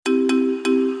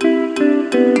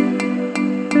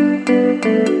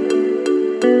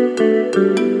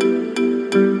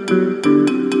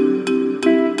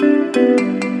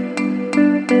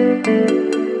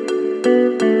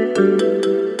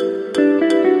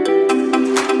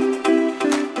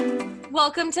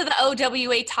Welcome to the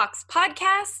OWA Talks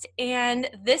podcast. And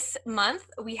this month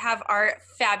we have our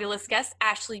fabulous guest,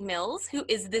 Ashley Mills, who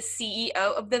is the CEO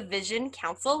of the Vision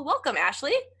Council. Welcome,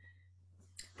 Ashley.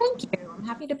 Thank you. I'm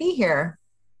happy to be here.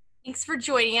 Thanks for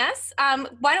joining us.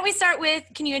 Why don't we start with,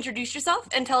 can you introduce yourself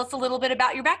and tell us a little bit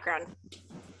about your background?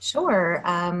 Sure.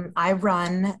 I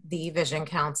run the Vision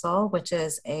Council, which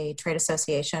is a trade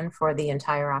association for the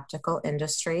entire optical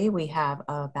industry. We have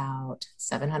about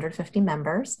 750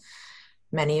 members.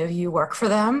 Many of you work for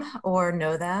them or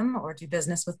know them or do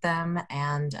business with them.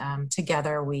 And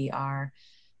together we are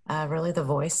really the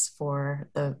voice for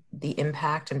the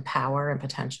impact and power and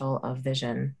potential of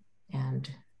vision, and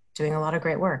doing a lot of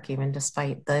great work, even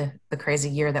despite the crazy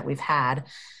year that we've had.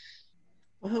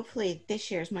 Well, hopefully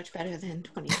this year is much better than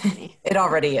 2020. It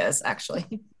already is,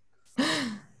 actually.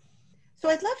 So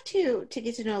I'd love to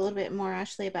get to know a little bit more,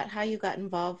 Ashley, about how you got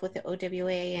involved with the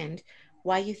OWA and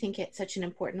why you think it's such an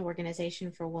important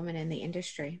organization for women in the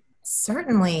industry.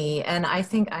 Certainly. And I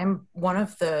think I'm one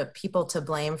of the people to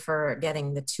blame for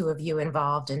getting the two of you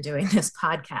involved in doing this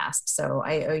podcast. So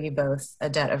I owe you both a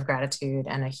debt of gratitude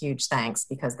and a huge thanks,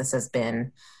 because this has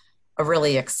been a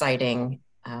really exciting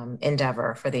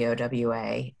endeavor for the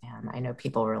OWA. And I know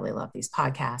people really love these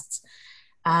podcasts.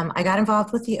 I got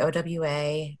involved with the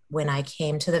OWA when I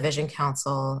came to the Vision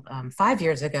Council 5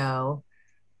 years ago,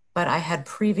 but I had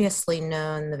previously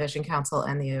known the Vision Council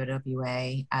and the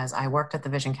OWA as I worked at the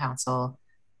Vision Council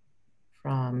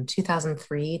from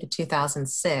 2003 to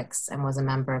 2006 and was a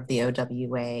member of the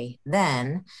OWA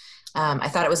then. I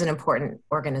thought it was an important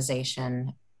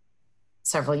organization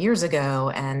several years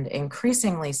ago, and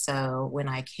increasingly so when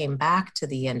I came back to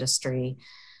the industry.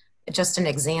 Just an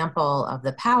example of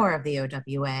the power of the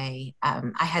OWA.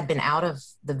 I had been out of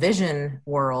the vision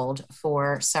world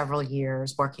for several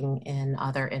years, working in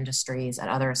other industries at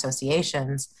other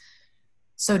associations.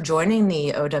 So joining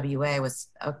the OWA was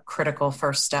a critical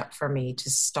first step for me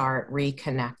to start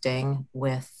reconnecting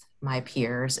with my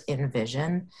peers in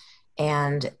vision.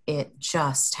 And it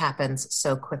just happens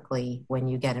so quickly when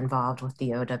you get involved with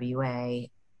the OWA.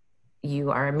 You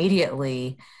are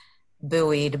immediately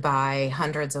buoyed by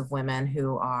hundreds of women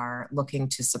who are looking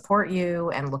to support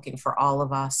you and looking for all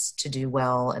of us to do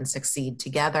well and succeed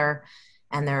together.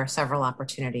 And there are several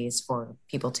opportunities for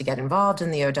people to get involved in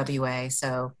the OWA.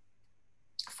 So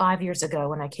 5 years ago,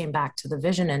 when I came back to the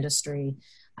vision industry,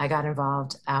 I got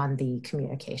involved on the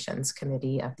communications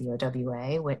committee of the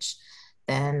OWA, which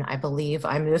then I believe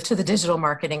I moved to the digital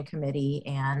marketing committee,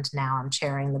 and now I'm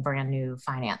chairing the brand new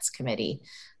finance committee.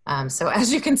 So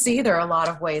as you can see, there are a lot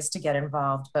of ways to get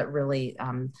involved, but really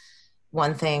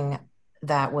one thing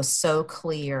that was so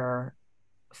clear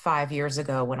 5 years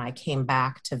ago when I came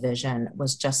back to Vision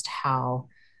was just how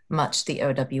much the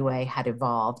OWA had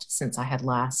evolved since I had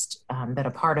last been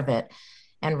a part of it.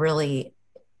 And really,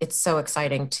 it's so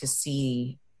exciting to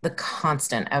see the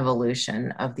constant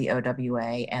evolution of the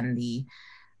OWA and the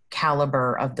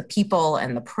caliber of the people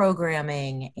and the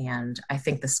programming. And I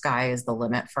think the sky is the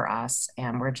limit for us.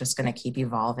 And we're just going to keep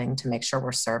evolving to make sure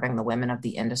we're serving the women of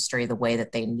the industry the way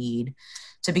that they need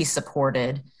to be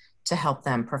supported to help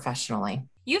them professionally.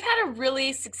 You've had a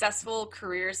really successful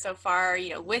career so far,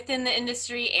 within the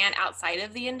industry and outside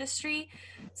of the industry.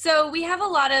 So we have a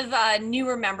lot of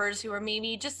newer members who are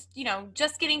maybe just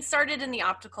getting started in the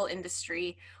optical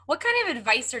industry. What kind of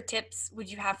advice or tips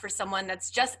would you have for someone that's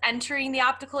just entering the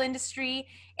optical industry?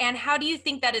 And how do you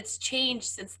think that it's changed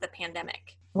since the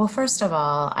pandemic? Well, first of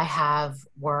all, I have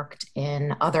worked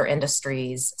in other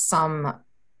industries, some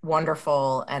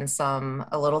wonderful and some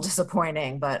a little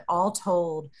disappointing, but all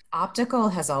told, optical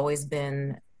has always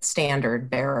been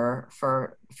standard bearer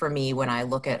for me when I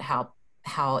look at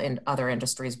how in other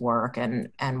industries work and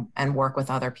work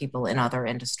with other people in other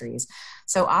industries.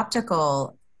 So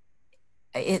optical,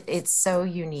 it's so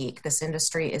unique. This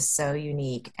industry is so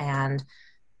unique, and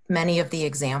many of the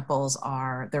examples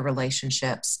are the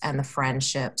relationships and the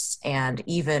friendships, and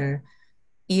even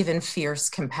fierce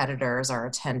competitors are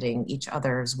attending each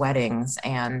other's weddings.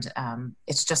 And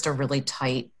it's just a really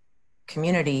tight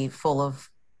community full of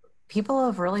people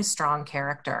of really strong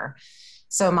character.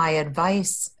 So my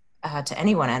advice to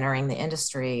anyone entering the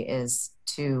industry is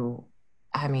to,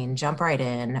 jump right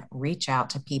in, reach out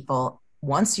to people.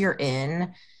 Once you're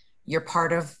in, you're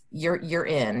part of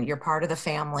the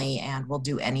family, and we'll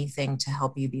do anything to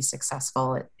help you be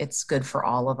successful. It's good for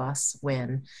all of us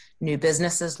when new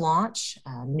businesses launch,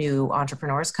 new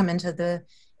entrepreneurs come into the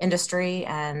industry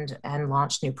and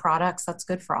launch new products. That's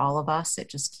good for all of us. It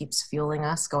just keeps fueling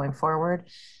us going forward.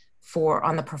 for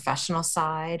on the professional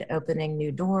side, opening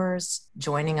new doors,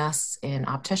 joining us in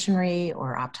opticianry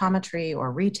or optometry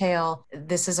or retail.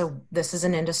 This is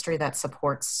an industry that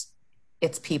supports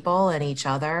its people and each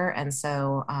other. And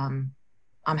so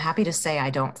I'm happy to say I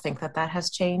don't think that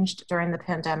has changed during the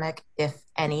pandemic. If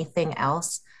anything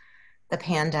else, the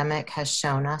pandemic has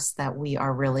shown us that we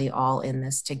are really all in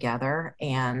this together,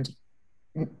 and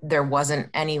there wasn't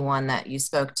anyone that you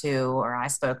spoke to or I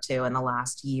spoke to in the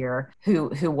last year who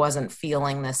wasn't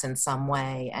feeling this in some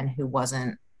way and who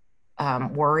wasn't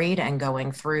worried and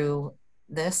going through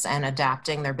this and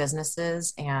adapting their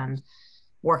businesses and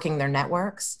working their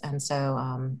networks. And so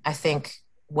I think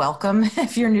welcome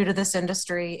if you're new to this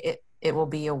industry. It will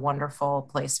be a wonderful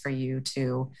place for you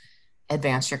to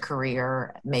advance your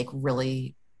career, make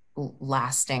really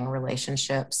lasting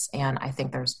relationships. And I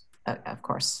think there's, of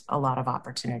course, a lot of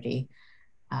opportunity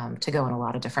to go in a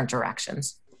lot of different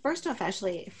directions. First off,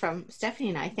 Ashley, from Stephanie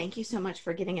and I, thank you so much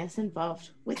for getting us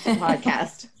involved with the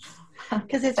podcast,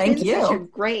 because it's been such a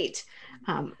great,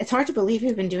 it's hard to believe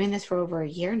we've been doing this for over a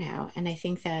year now. And I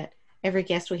think that every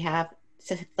guest we have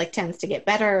tends to get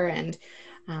better and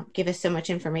give us so much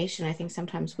information. I think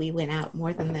sometimes we win out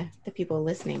more than the people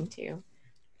listening to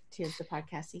the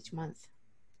podcast each month.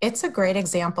 It's a great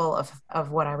example of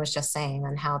what I was just saying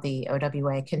and how the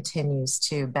OWA continues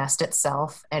to best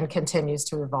itself and continues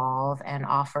to evolve and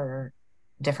offer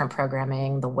different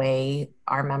programming the way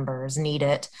our members need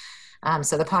it.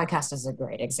 So the podcast is a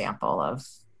great example of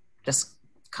just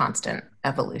constant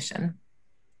evolution.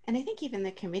 And I think even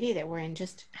the committee that we're in,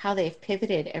 just how they've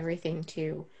pivoted everything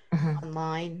to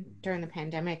online during the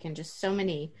pandemic, and just so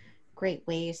many great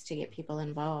ways to get people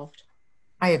involved.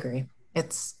 I agree.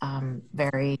 It's a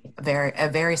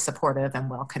very supportive and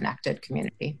well-connected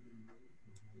community.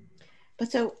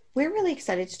 But so we're really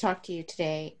excited to talk to you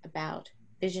today about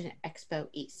Vision Expo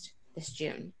East this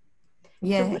June.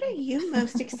 Yeah. So what are you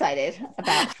most excited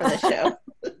about for the show?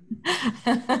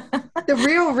 The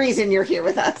real reason you're here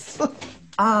with us.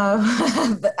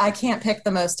 I can't pick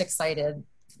the most exciting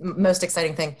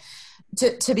thing.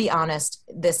 To be honest,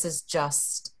 this is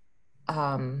just,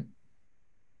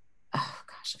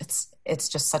 it's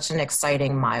just such an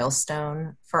exciting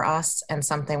milestone for us and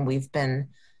something we've been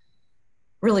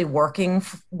really working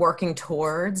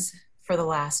towards for the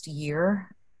last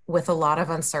year with a lot of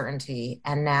uncertainty.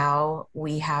 And now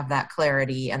we have that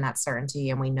clarity and that certainty,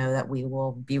 and we know that we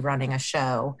will be running a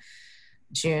show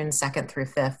June 2nd through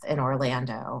 5th in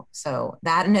Orlando. So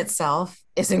that in itself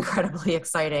is incredibly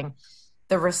exciting.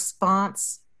 The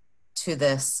response to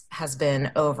this has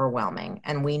been overwhelming,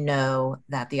 and we know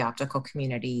that the optical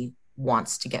community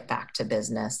wants to get back to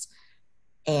business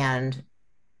and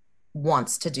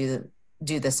wants to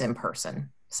do this in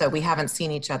person. So we haven't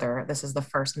seen each other. This is the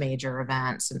first major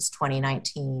event since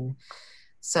 2019.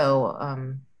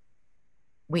 So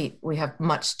we have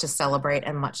much to celebrate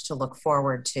and much to look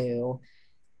forward to.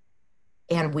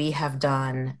 And we have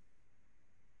done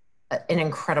an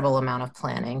incredible amount of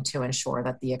planning to ensure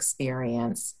that the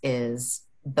experience is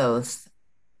both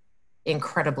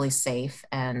incredibly safe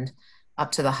and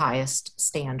up to the highest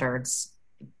standards,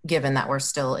 given that we're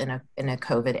still in a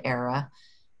COVID era.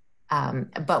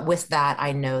 But with that,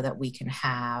 I know that we can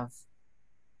have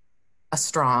a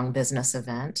strong business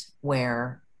event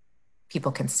where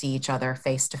people can see each other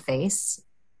face to face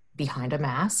behind a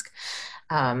mask,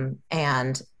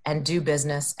 and do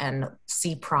business and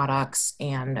see products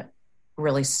and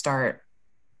really start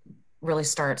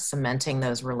cementing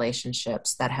those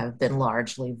relationships that have been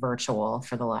largely virtual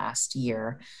for the last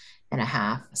year and a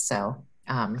half. So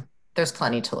there's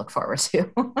plenty to look forward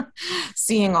to.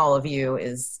 Seeing all of you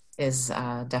is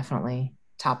definitely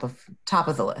top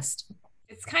of the list.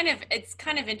 It's kind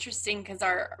of interesting because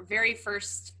our very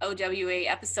first OWA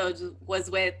episode was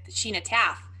with Sheena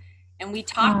Taff, and we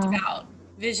talked about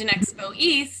Vision Expo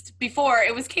East before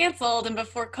it was canceled and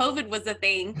before COVID was a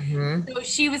thing. Mm-hmm. So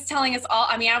she was telling us all,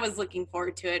 I mean, I was looking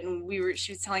forward to it, and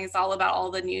she was telling us all about all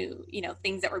the new,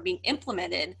 things that were being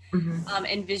implemented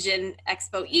in Vision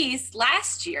Expo East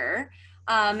last year.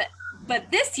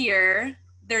 But this year,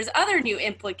 there's other new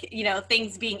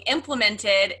things being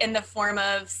implemented in the form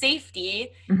of safety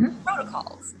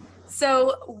protocols.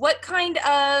 So what kind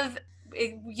of,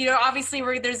 obviously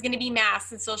there's going to be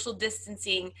masks and social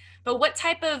distancing, but what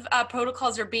type of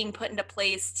protocols are being put into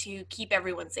place to keep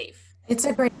everyone safe? It's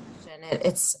a great question.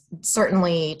 It's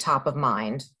certainly top of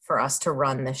mind for us to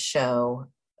run this show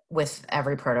with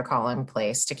every protocol in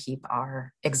place to keep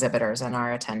our exhibitors and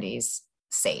our attendees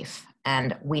safe.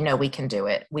 And we know we can do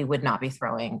it. We would not be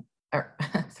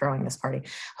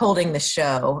holding this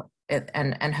show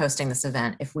and hosting this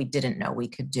event if we didn't know we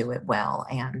could do it well.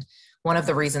 And one of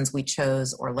the reasons we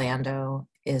chose Orlando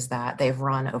is that they've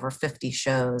run over 50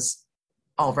 shows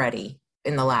already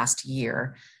in the last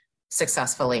year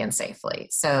successfully and safely.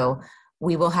 So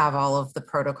we will have all of the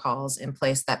protocols in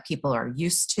place that people are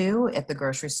used to at the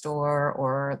grocery store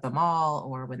or the mall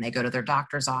or when they go to their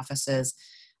doctor's offices.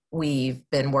 We've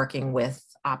been working with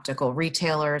optical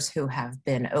retailers who have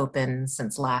been open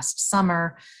since last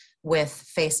summer with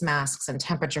face masks and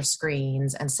temperature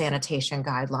screens and sanitation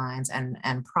guidelines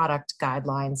and product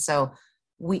guidelines. So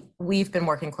we've been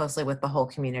working closely with the whole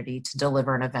community to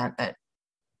deliver an event that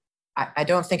I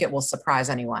don't think it will surprise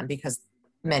anyone, because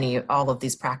all of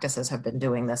these practices have been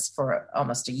doing this for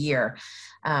almost a year.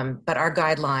 But our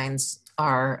guidelines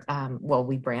are,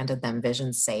 we branded them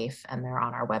Vision Safe, and they're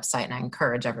on our website, and I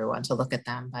encourage everyone to look at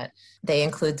them. But they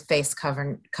include face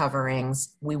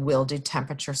coverings. We will do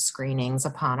temperature screenings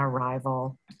upon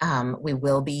arrival. We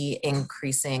will be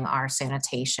increasing our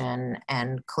sanitation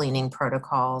and cleaning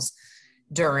protocols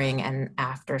during and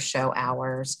after show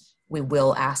hours. We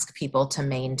will ask people to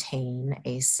maintain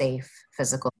a safe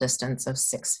physical distance of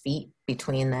 6 feet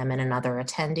between them and another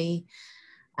attendee.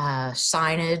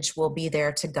 Signage will be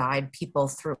there to guide people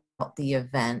throughout the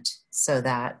event so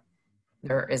that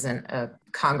there isn't a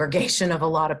congregation of a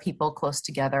lot of people close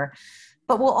together.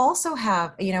 But we'll also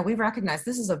have, we recognize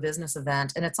this is a business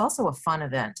event and it's also a fun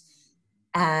event.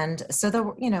 And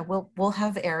so we'll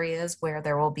have areas where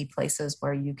there will be places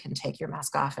where you can take your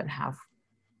mask off and have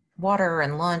water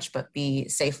and lunch, but be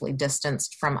safely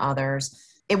distanced from others.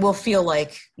 It will feel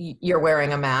like you're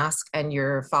wearing a mask and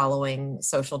you're following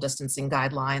social distancing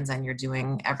guidelines and you're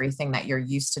doing everything that you're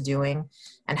used to doing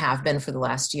and have been for the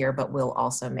last year, but we'll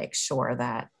also make sure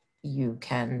that you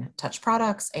can touch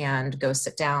products and go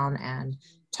sit down and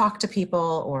talk to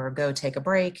people or go take a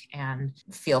break and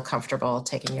feel comfortable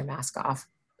taking your mask off.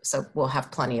 So we'll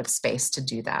have plenty of space to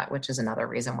do that, which is another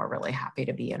reason we're really happy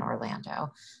to be in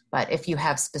Orlando. But if you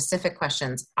have specific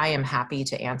questions, I am happy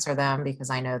to answer them,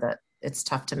 because I know that it's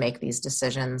tough to make these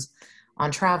decisions on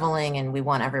traveling and we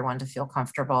want everyone to feel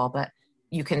comfortable. But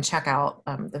you can check out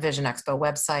the Vision Expo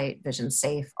website, Vision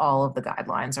Safe. All of the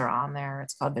guidelines are on there.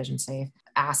 It's called Vision Safe.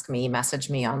 Ask me, message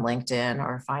me on LinkedIn,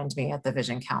 or find me at the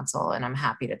Vision Council, and I'm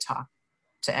happy to talk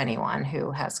to anyone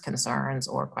who has concerns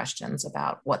or questions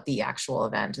about what the actual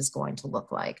event is going to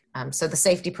look like. So the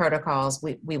safety protocols,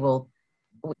 we will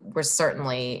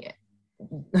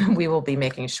be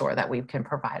making sure that we can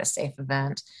provide a safe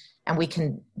event, and we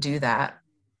can do that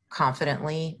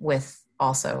confidently with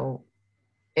also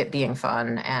it being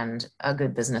fun and a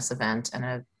good business event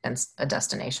and a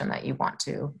destination that you want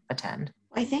to attend.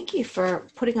 I thank you for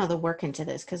putting all the work into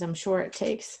this, because I'm sure it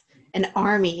takes an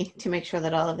army to make sure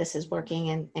that all of this is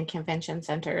working in convention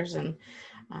centers and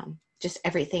just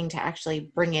everything to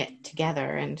actually bring it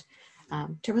together and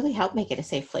to really help make it a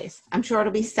safe place. I'm sure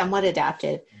it'll be somewhat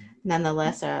adapted,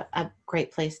 nonetheless, a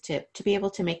great place to be able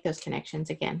to make those connections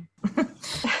again.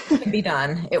 It can be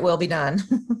done. It will be done.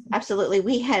 Absolutely.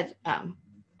 We had,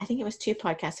 I think it was 2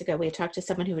 podcasts ago, we had talked to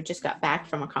someone who had just got back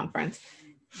from a conference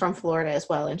from Florida as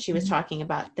well. And she was talking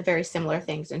about the very similar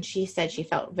things. And she said she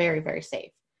felt very, very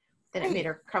safe, that it made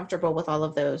her comfortable with all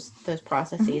of those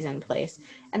processes in place.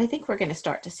 And I think we're going to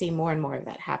start to see more and more of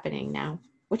that happening now,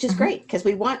 which is great, because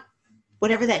we want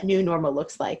whatever that new normal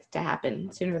looks like to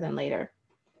happen sooner than later.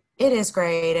 It is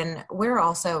great. And we're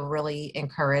also really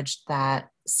encouraged that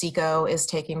SECO is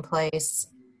taking place.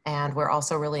 And we're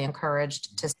also really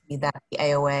encouraged to see that the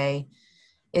AOA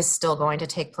is still going to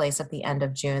take place at the end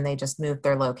of June. They just moved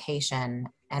their location.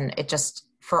 And it just,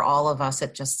 for all of us,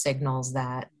 it just signals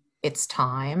that it's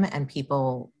time and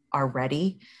people are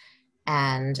ready.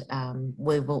 And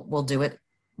we'll do it.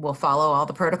 We'll follow all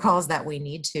the protocols that we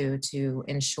need to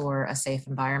ensure a safe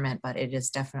environment, but it is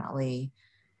definitely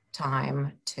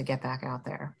time to get back out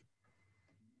there.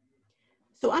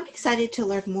 So I'm excited to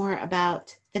learn more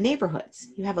about the neighborhoods.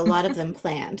 You have a lot of them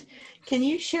planned. Can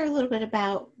you share a little bit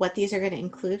about what these are going to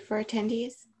include for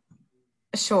attendees?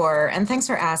 Sure. And thanks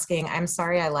for asking. I'm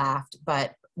sorry I laughed,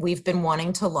 but we've been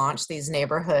wanting to launch these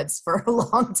neighborhoods for a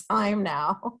long time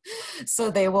now. So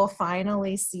they will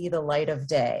finally see the light of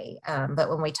day. But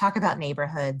when we talk about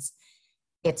neighborhoods,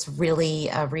 it's really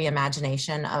a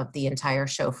reimagination of the entire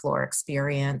show floor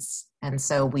experience. And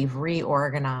so we've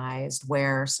reorganized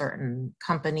where certain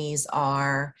companies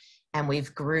are, and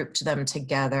we've grouped them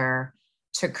together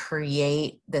to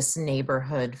create this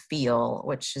neighborhood feel,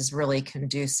 which is really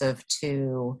conducive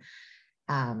to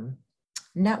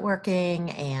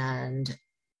networking. And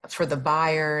for the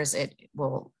buyers, it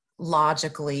will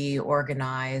logically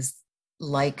organize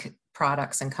like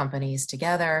products and companies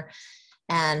together.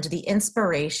 And the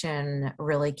inspiration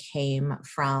really came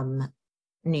from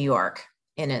New York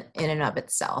in and of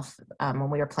itself. When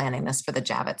we were planning this for the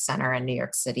Javits Center in New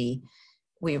York City,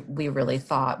 we really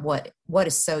thought, what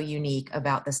is so unique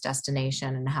about this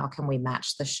destination, and how can we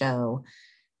match the show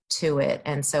to it?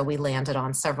 And so we landed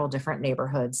on several different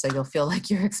neighborhoods. So you'll feel like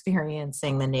you're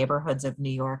experiencing the neighborhoods of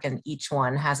New York, and each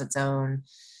one has its own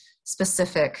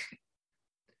specific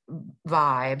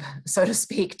vibe, so to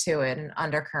speak, to it, and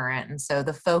undercurrent. And so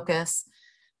the focus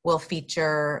will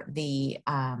feature the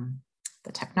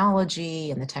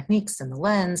technology and the techniques and the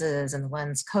lenses and the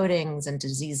lens coatings and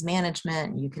disease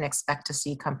management. You can expect to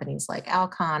see companies like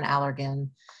Alcon, Allergan,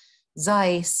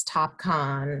 Zeiss,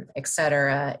 Topcon, et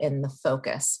cetera, in the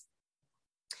focus.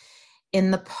 In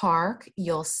the park,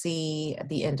 you'll see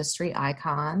the industry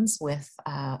icons with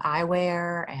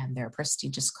eyewear and their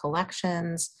prestigious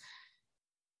collections.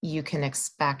 You can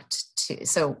expect to,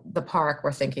 so the park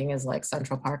we're thinking is like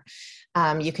Central Park.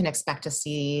 You can expect to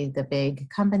see the big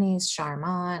companies,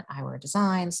 Charmant, Eyewear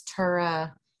Designs,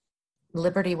 Tura,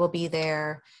 Liberty will be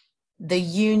there. The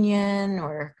Union,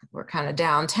 we're kind of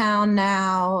downtown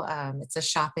now. It's a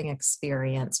shopping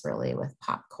experience really with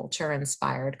pop culture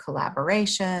inspired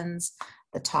collaborations,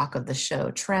 the talk of the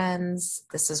show trends.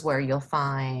 This is where you'll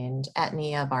find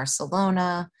Etnia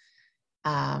Barcelona,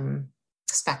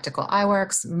 Spectacle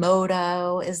Eyeworks,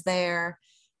 Modo is there,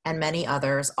 and many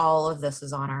others. All of this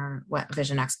is on our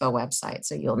Vision Expo website,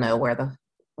 so you'll know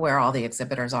where all the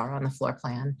exhibitors are on the floor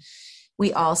plan.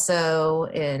 We also,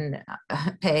 in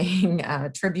paying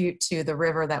tribute to the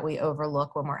river that we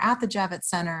overlook when we're at the Javits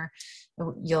Center,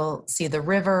 you'll see the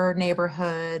river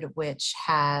neighborhood, which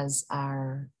has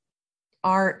our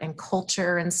art and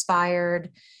culture inspired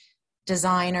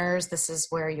designers. This is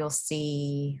where you'll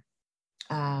see,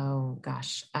 Tom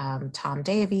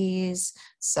Davies,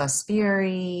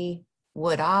 Suspiri,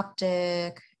 Wood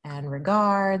Optic, and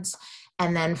Regards.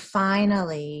 And then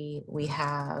finally, we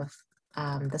have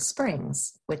the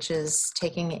Springs, which is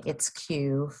taking its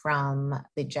cue from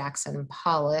the Jackson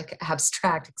Pollock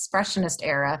abstract expressionist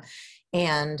era,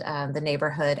 and the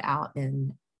neighborhood out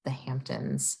in the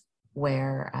Hamptons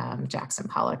where Jackson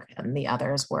Pollock and the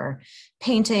others were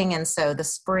painting. And so the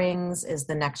Springs is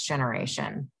the next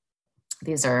generation.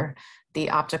 These are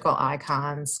the optical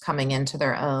icons coming into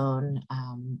their own.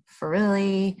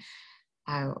 Farilli,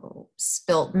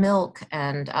 Spilt Milk,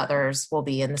 and others will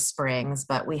be in the Springs,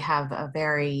 but we have a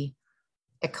very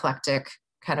eclectic,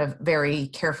 kind of very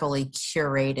carefully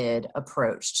curated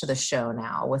approach to the show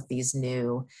now with these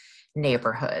new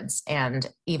neighborhoods.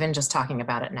 And even just talking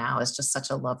about it now is just such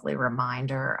a lovely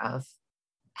reminder of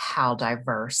how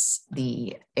diverse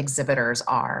the exhibitors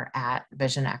are at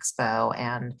Vision Expo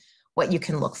and what you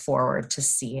can look forward to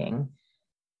seeing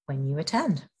when you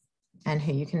attend, and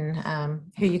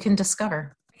who you can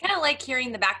discover. I kind of like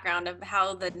hearing the background of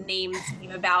how the names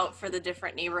came about for the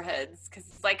different neighborhoods, because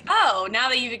it's like, oh, now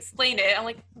that you've explained it, I'm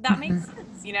like, that makes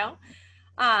sense, you know?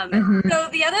 So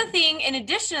the other thing, in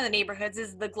addition to the neighborhoods,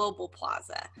 is the Global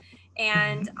Plaza.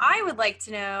 And I would like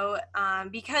to know,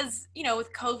 because, you know,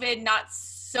 with COVID, not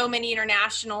so many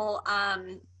international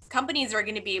companies are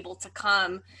going to be able to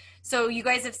come. So you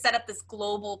guys have set up this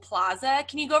Global Plaza.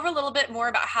 Can you go over a little bit more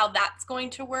about how that's going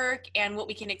to work and what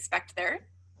we can expect there?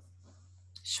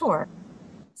 Sure.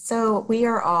 So we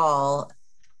are all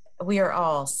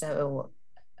so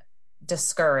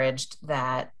discouraged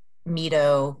that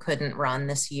MIDO couldn't run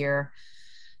this year.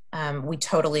 We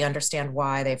totally understand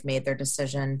why they've made their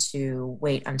decision to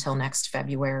wait until next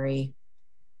February.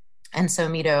 And so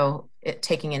MIDO,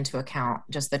 taking into account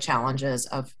just the challenges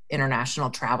of international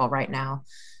travel right now,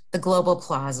 the Global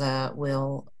Plaza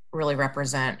will really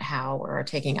represent how we're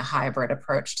taking a hybrid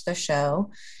approach to the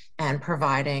show and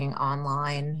providing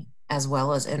online as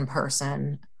well as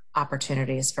in-person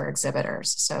opportunities for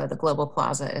exhibitors. So the Global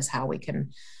Plaza is how we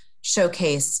can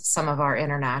showcase some of our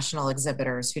international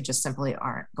exhibitors who just simply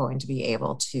aren't going to be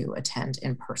able to attend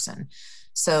in person.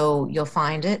 So you'll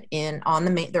find it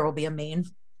there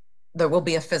will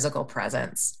be a physical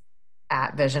presence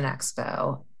at Vision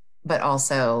Expo, but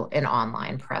also an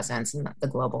online presence, and the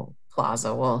Global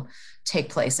Plaza will take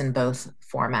place in both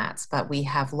formats. But we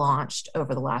have launched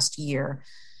over the last year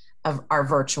of our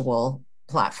virtual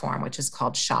platform, which is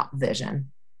called Shop Vision.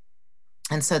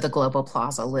 And so the Global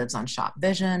Plaza lives on Shop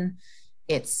Vision.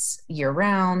 It's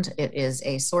year-round. It is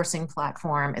a sourcing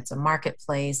platform. It's a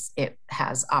marketplace. It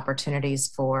has opportunities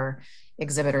for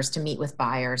exhibitors to meet with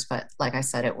buyers. But like I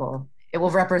said, it will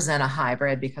represent a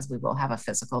hybrid, because we will have a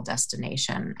physical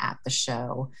destination at the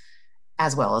show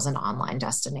as well as an online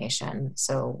destination.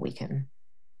 So we can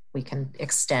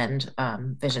extend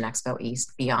Vision Expo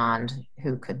East beyond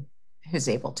who's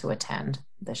able to attend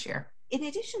this year. In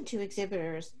addition to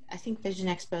exhibitors, I think Vision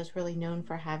Expo is really known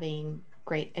for having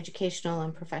great educational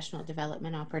and professional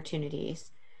development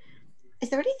opportunities. Is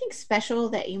there anything special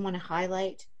that you want to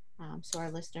highlight so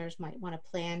our listeners might want to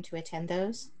plan to attend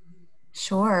those?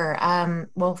 Sure.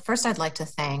 Well, first, I'd like to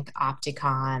thank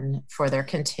Opticon for their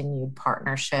continued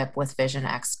partnership with Vision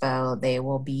Expo. They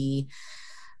will be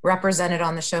represented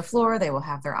on the show floor. They will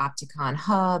have their Opticon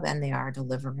hub, and they are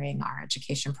delivering our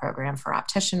education program for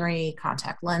opticianry,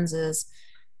 contact lenses.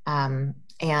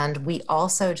 And we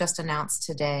also just announced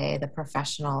today the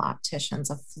Professional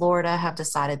Opticians of Florida have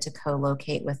decided to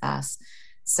co-locate with us.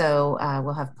 So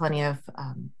we'll have plenty of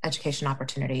education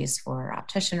opportunities for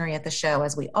opticianry at the show,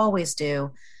 as we always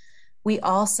do. We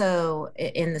also,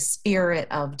 in the spirit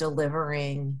of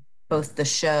delivering both the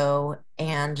show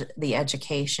and the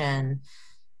education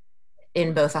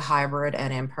in both a hybrid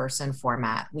and in-person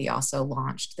format, we also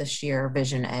launched this year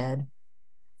Vision Ed,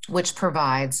 which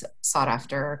provides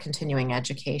sought-after continuing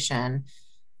education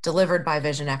delivered by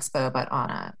Vision Expo, but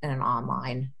in an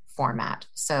online format.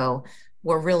 So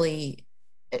we're really,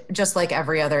 just like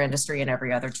every other industry and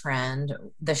every other trend,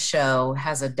 the show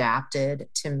has adapted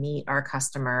to meet our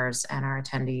customers and our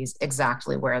attendees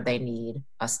exactly where they need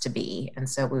us to be. And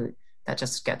so that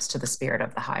just gets to the spirit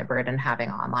of the hybrid and having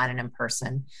online and in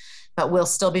person. But we'll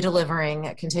still be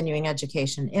delivering continuing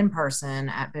education in person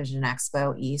at Vision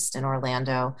Expo East in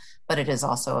Orlando, but it is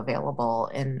also available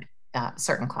in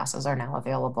certain classes are now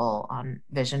available on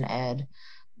Vision Ed.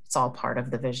 It's all part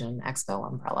of the Vision Expo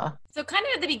umbrella. So kind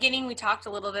of at the beginning, we talked a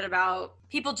little bit about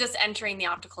people just entering the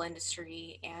optical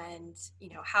industry and,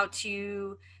 how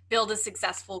to build a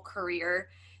successful career.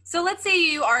 So let's say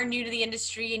you are new to the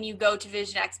industry and you go to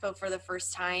Vision Expo for the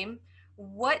first time.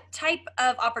 What type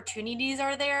of opportunities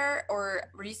are there or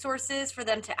resources for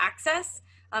them to access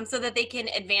so that they can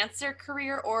advance their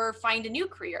career or find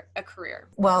a career?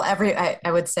 Well,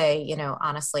 I would say,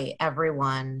 honestly,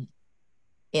 everyone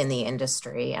in the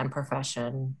industry and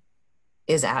profession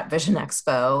is at Vision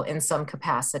Expo in some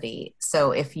capacity.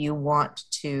 So if you want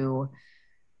to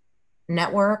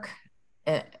network,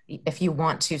 if you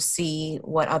want to see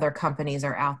what other companies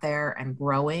are out there and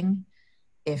growing,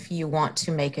 if you want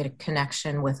to make a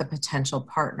connection with a potential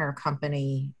partner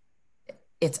company,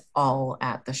 it's all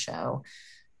at the show.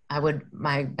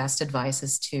 My best advice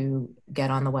is to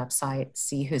get on the website,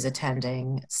 see who's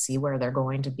attending, see where they're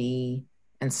going to be,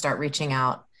 and start reaching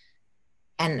out.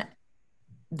 And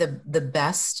the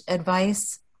best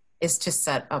advice is to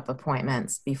set up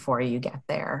appointments before you get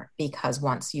there, because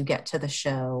once you get to the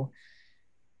show,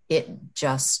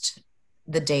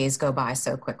 the days go by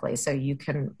so quickly. So you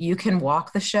can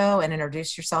walk the show and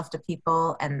introduce yourself to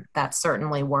people, and that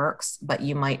certainly works, but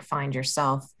you might find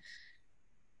yourself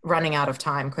running out of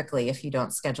time quickly if you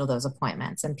don't schedule those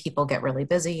appointments, and people get really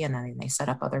busy and then they set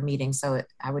up other meetings. So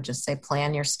I would just say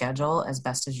plan your schedule as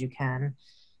best as you can.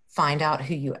 Find out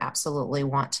who you absolutely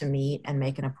want to meet and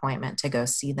make an appointment to go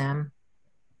see them.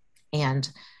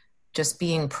 And just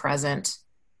being present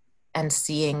and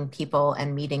seeing people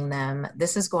and meeting them.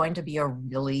 This is going to be a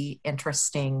really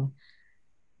interesting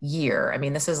year. I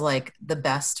mean, this is like the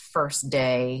best first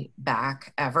day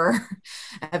back ever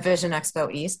at Vision Expo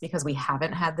East, because we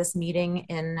haven't had this meeting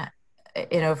in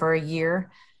over a year.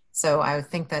 So I would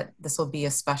think that this will be a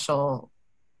special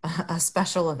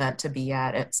event to be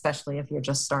at, especially if you're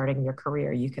just starting your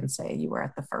career. You can say you were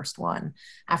at the first one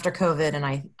after COVID.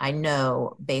 And I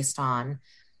know, based on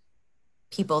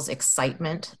people's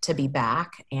excitement to be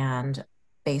back and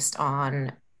based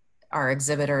on our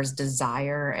exhibitors'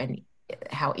 desire and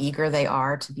how eager they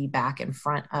are to be back in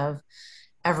front of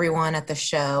everyone at the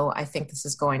show, I think this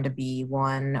is going to be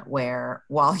one where,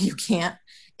 while you can't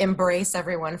embrace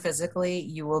everyone physically,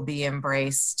 you will be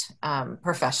embraced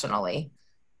professionally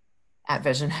at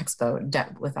Vision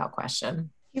Expo, without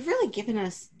question. You've really given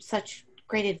us such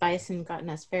great advice and gotten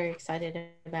us very excited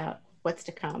about what's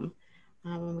to come.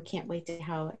 And we can't wait to see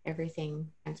how everything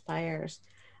transpires.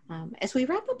 As we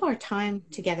wrap up our time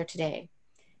together today,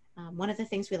 one of the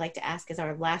things we like to ask as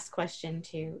our last question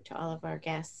to all of our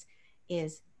guests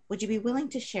is, would you be willing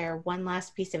to share one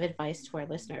last piece of advice to our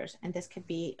listeners? And this could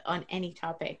be on any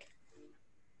topic.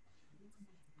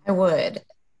 I would.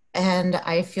 And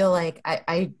I feel like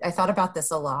I thought about this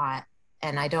a lot,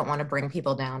 and I don't want to bring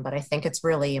people down, but I think it's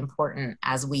really important,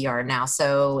 as we are now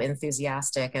so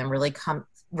enthusiastic and really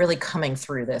coming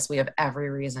through this. We have every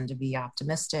reason to be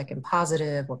optimistic and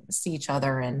positive. We're going to see each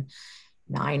other in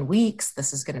 9 weeks.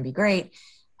 This is going to be great.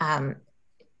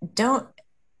 Don't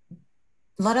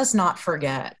let us not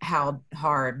forget how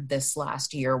hard this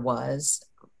last year was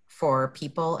for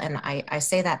people. And I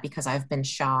say that because I've been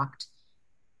shocked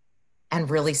and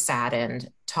really saddened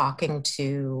talking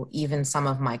to even some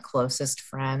of my closest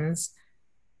friends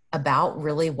about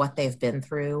really what they've been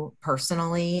through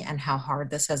personally and how hard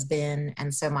this has been.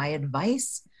 And so my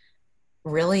advice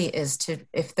really is to,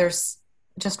 if there's,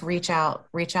 just reach out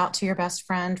to your best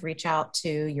friend, reach out to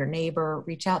your neighbor,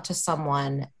 reach out to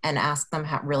someone and ask them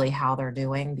how they're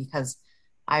doing. Because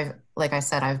like I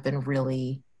said, I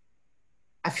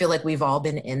feel like we've all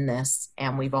been in this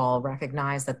and we've all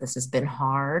recognized that this has been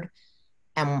hard,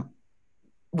 and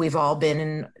we've all been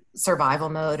in survival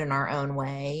mode in our own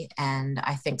way. And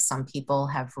I think some people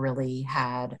have really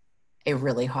had a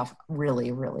really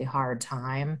hard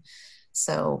time.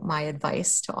 So my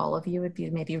advice to all of you would be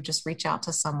maybe just reach out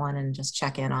to someone and just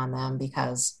check in on them,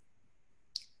 because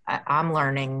I'm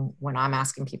learning when I'm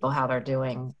asking people how they're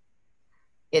doing,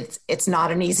 it's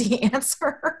not an easy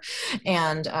answer,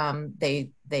 and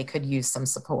they could use some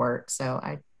support. So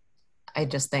I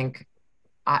just think,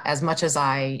 as much as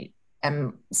I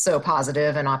am so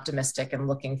positive and optimistic and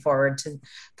looking forward to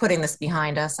putting this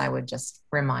behind us, I would just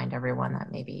remind everyone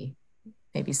that maybe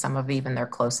some of even their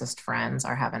closest friends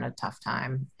are having a tough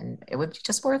time, and it would be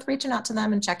just worth reaching out to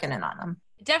them and checking in on them.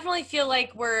 I definitely feel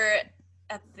like we're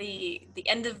at the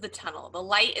end of the tunnel. The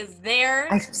light is there.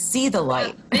 I see the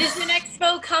light. Vision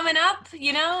Expo coming up,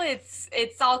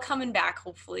 it's all coming back,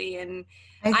 hopefully. And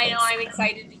I know I'm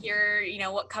excited to hear,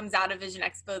 what comes out of Vision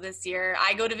Expo this year.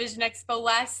 I go to Vision Expo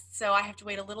West, so I have to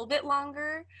wait a little bit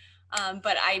longer.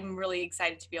 But I'm really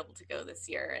excited to be able to go this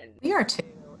year. And we are too.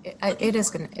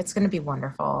 It's going to be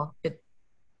wonderful.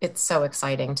 It's so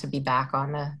exciting to be back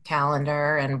on the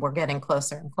calendar, and we're getting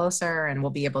closer and closer, and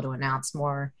we'll be able to announce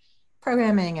more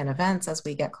programming and events as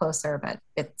we get closer. But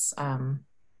it's,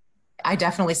 I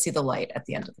definitely see the light at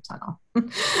the end of the tunnel.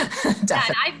 Yeah,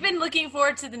 and I've been looking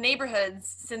forward to the neighborhoods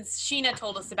since Sheena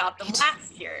told us about them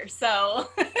last year. So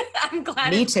I'm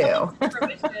glad. Me too.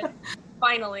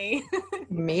 Finally.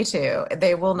 Me too.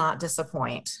 They will not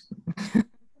disappoint.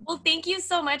 Well, thank you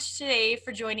so much today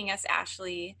for joining us,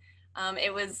 Ashley.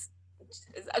 It was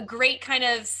a great kind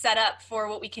of setup for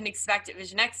what we can expect at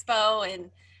Vision Expo,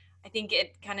 and I think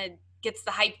it kind of gets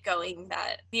the hype going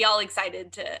that we all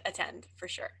excited to attend for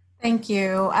sure. Thank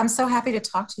you. I'm so happy to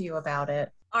talk to you about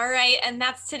it. All right, and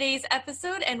that's today's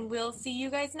episode, and we'll see you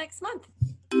guys next month.